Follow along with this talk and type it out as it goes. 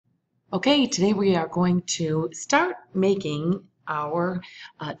Okay, today we are going to start making our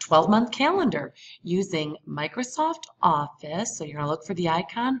 12-month calendar using Microsoft Office. So you're going to look for the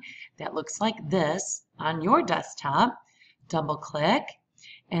icon that looks like this on your desktop. Double click,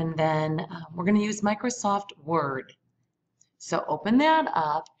 and then we're going to use Microsoft Word. So open that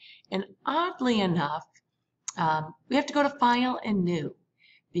up, and oddly enough, we have to go to File and New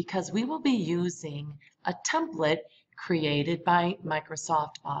because we will be using a template created by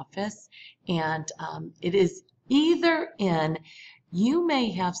Microsoft Office, and it is either in, you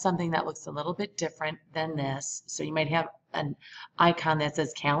may have something that looks a little bit different than this, so you might have an icon that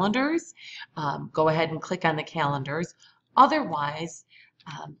says calendars. Go ahead and click on the calendars. Otherwise,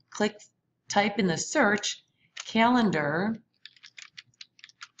 type in the search calendar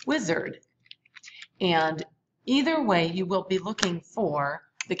wizard, and either way you will be looking for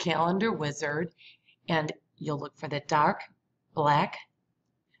the calendar wizard, and you'll look for the dark black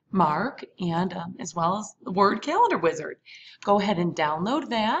mark and as well as the word calendar wizard. Go ahead and download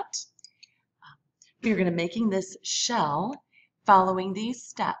that. We're going to making this shell following these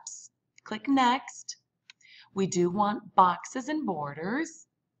steps. Click next. We do want boxes and borders.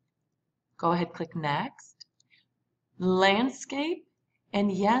 Go ahead, click next. Landscape,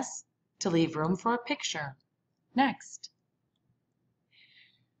 and yes, to leave room for a picture. Next.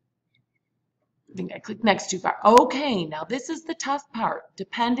 I think I clicked next too far. Okay, now this is the tough part.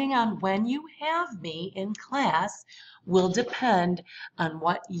 Depending on when you have me in class will depend on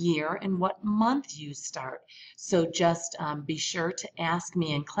what year and what month you start. So just be sure to ask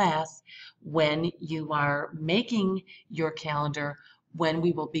me in class when you are making your calendar, when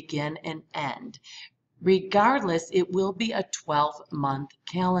we will begin and end. Regardless, it will be a 12-month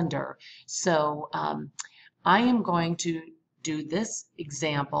calendar. So I am going to do this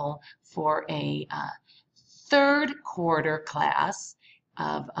example for a third quarter class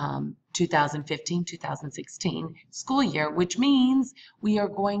of 2015-2016 school year, which means we are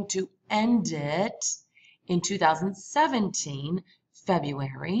going to end it in 2017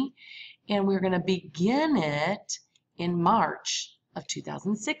 February, and we're going to begin it in March of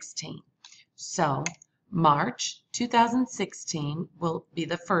 2016. So March 2016 will be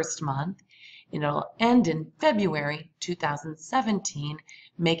the first month, and it'll end in February 2017,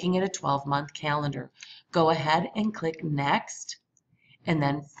 making it a 12-month calendar. Go ahead and click next and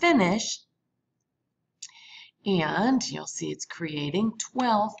then finish, and you'll see it's creating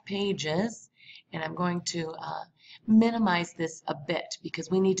 12 pages, and I'm going to minimize this a bit because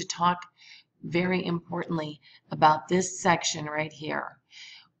we need to talk very importantly about this section right here.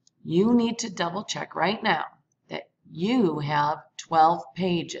 You need to double check right now that you have 12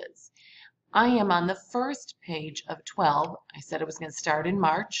 pages. I am on the first page of 12. I said it was going to start in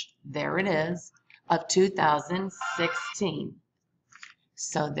March. There it is, of 2016.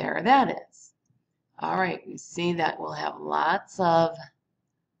 So there that is. All right, we see that we'll have lots of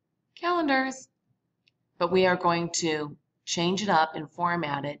calendars, but we are going to change it up and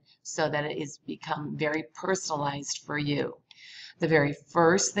format it so that it is become very personalized for you. The very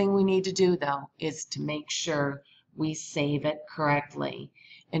first thing we need to do, though, is to make sure we save it correctly.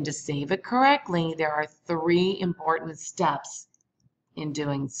 And to save it correctly, there are 3 important steps in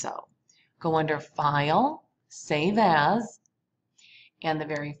doing so. Go under File, Save As, and the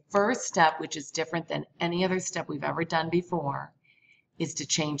very first step, which is different than any other step we've ever done before, is to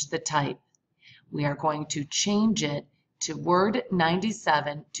change the type. We are going to change it to Word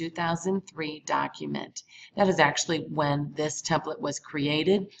 97 2003 document. That is actually when this template was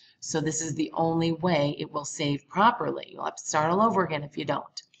created, so this is the only way it will save properly. You'll have to start all over again if you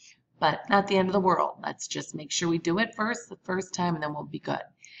don't, but not the end of the world. Let's just make sure we do it the first time, and then we'll be good.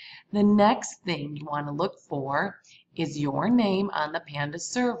 The next thing you want to look for is your name on the Panda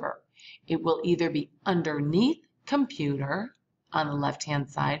server. It will either be underneath Computer on the left-hand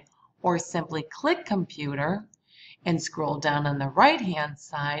side, or simply click Computer and scroll down on the right-hand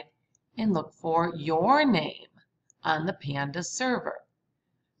side and look for your name on the Panda server.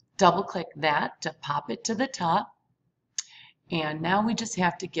 Double-click that to pop it to the top, and now we just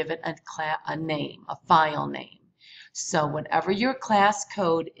have to give it a name, a file name. So whatever your class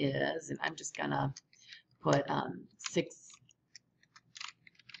code is, and I'm just going to put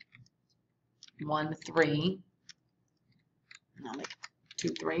 613, not like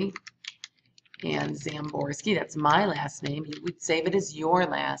 23, and Zamborski, that's my last name. You would save it as your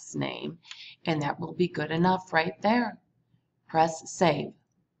last name, and that will be good enough right there. Press Save.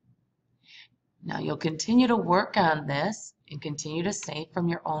 Now you'll continue to work on this and continue to save from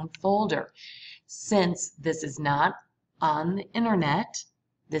your own folder. Since this is not on the internet,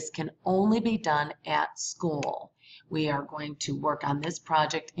 this can only be done at school. we are going to work on this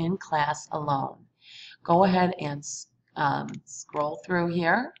project in class alone. Go ahead and scroll through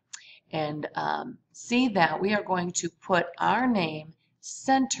here and see that we are going to put our name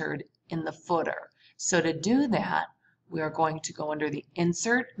centered in the footer. So to do that, we are going to go under the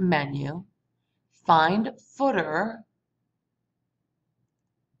Insert menu, find Footer,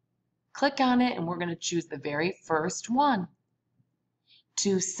 click on it, and we're going to choose the very first one.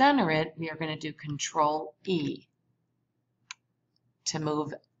 To center it, we are going to do Control E to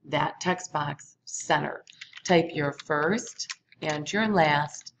move that text box center. Type your first and your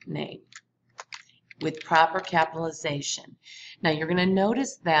last name with proper capitalization. Now you're going to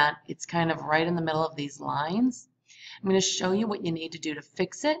notice that it's kind of right in the middle of these lines. I'm going to show you what you need to do to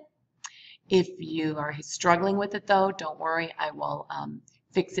fix it. If you are struggling with it though, don't worry, I will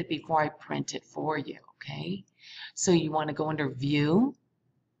fix it before I print it for you, okay? So you want to go under View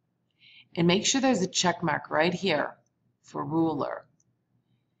and make sure there's a check mark right here for ruler.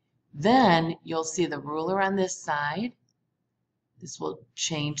 Then you'll see the ruler on this side. This will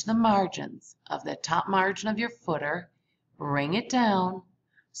change the margins of the top margin of your footer, bring it down,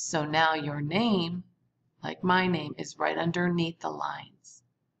 so now your name, like my name, is right underneath the lines.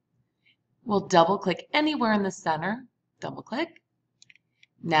 We'll double click anywhere in the center, double click.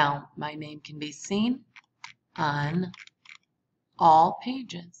 Now my name can be seen on all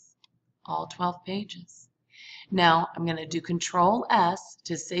pages, all 12 pages. Now I'm going to do Control S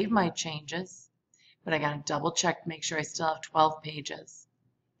to save my changes, but I got to double check to make sure I still have 12 pages.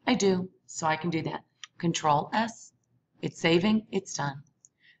 I do, so I can do that. Control S, it's saving, it's done.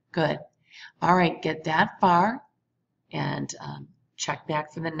 Good. All right, get that far and check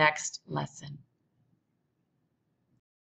back for the next lesson.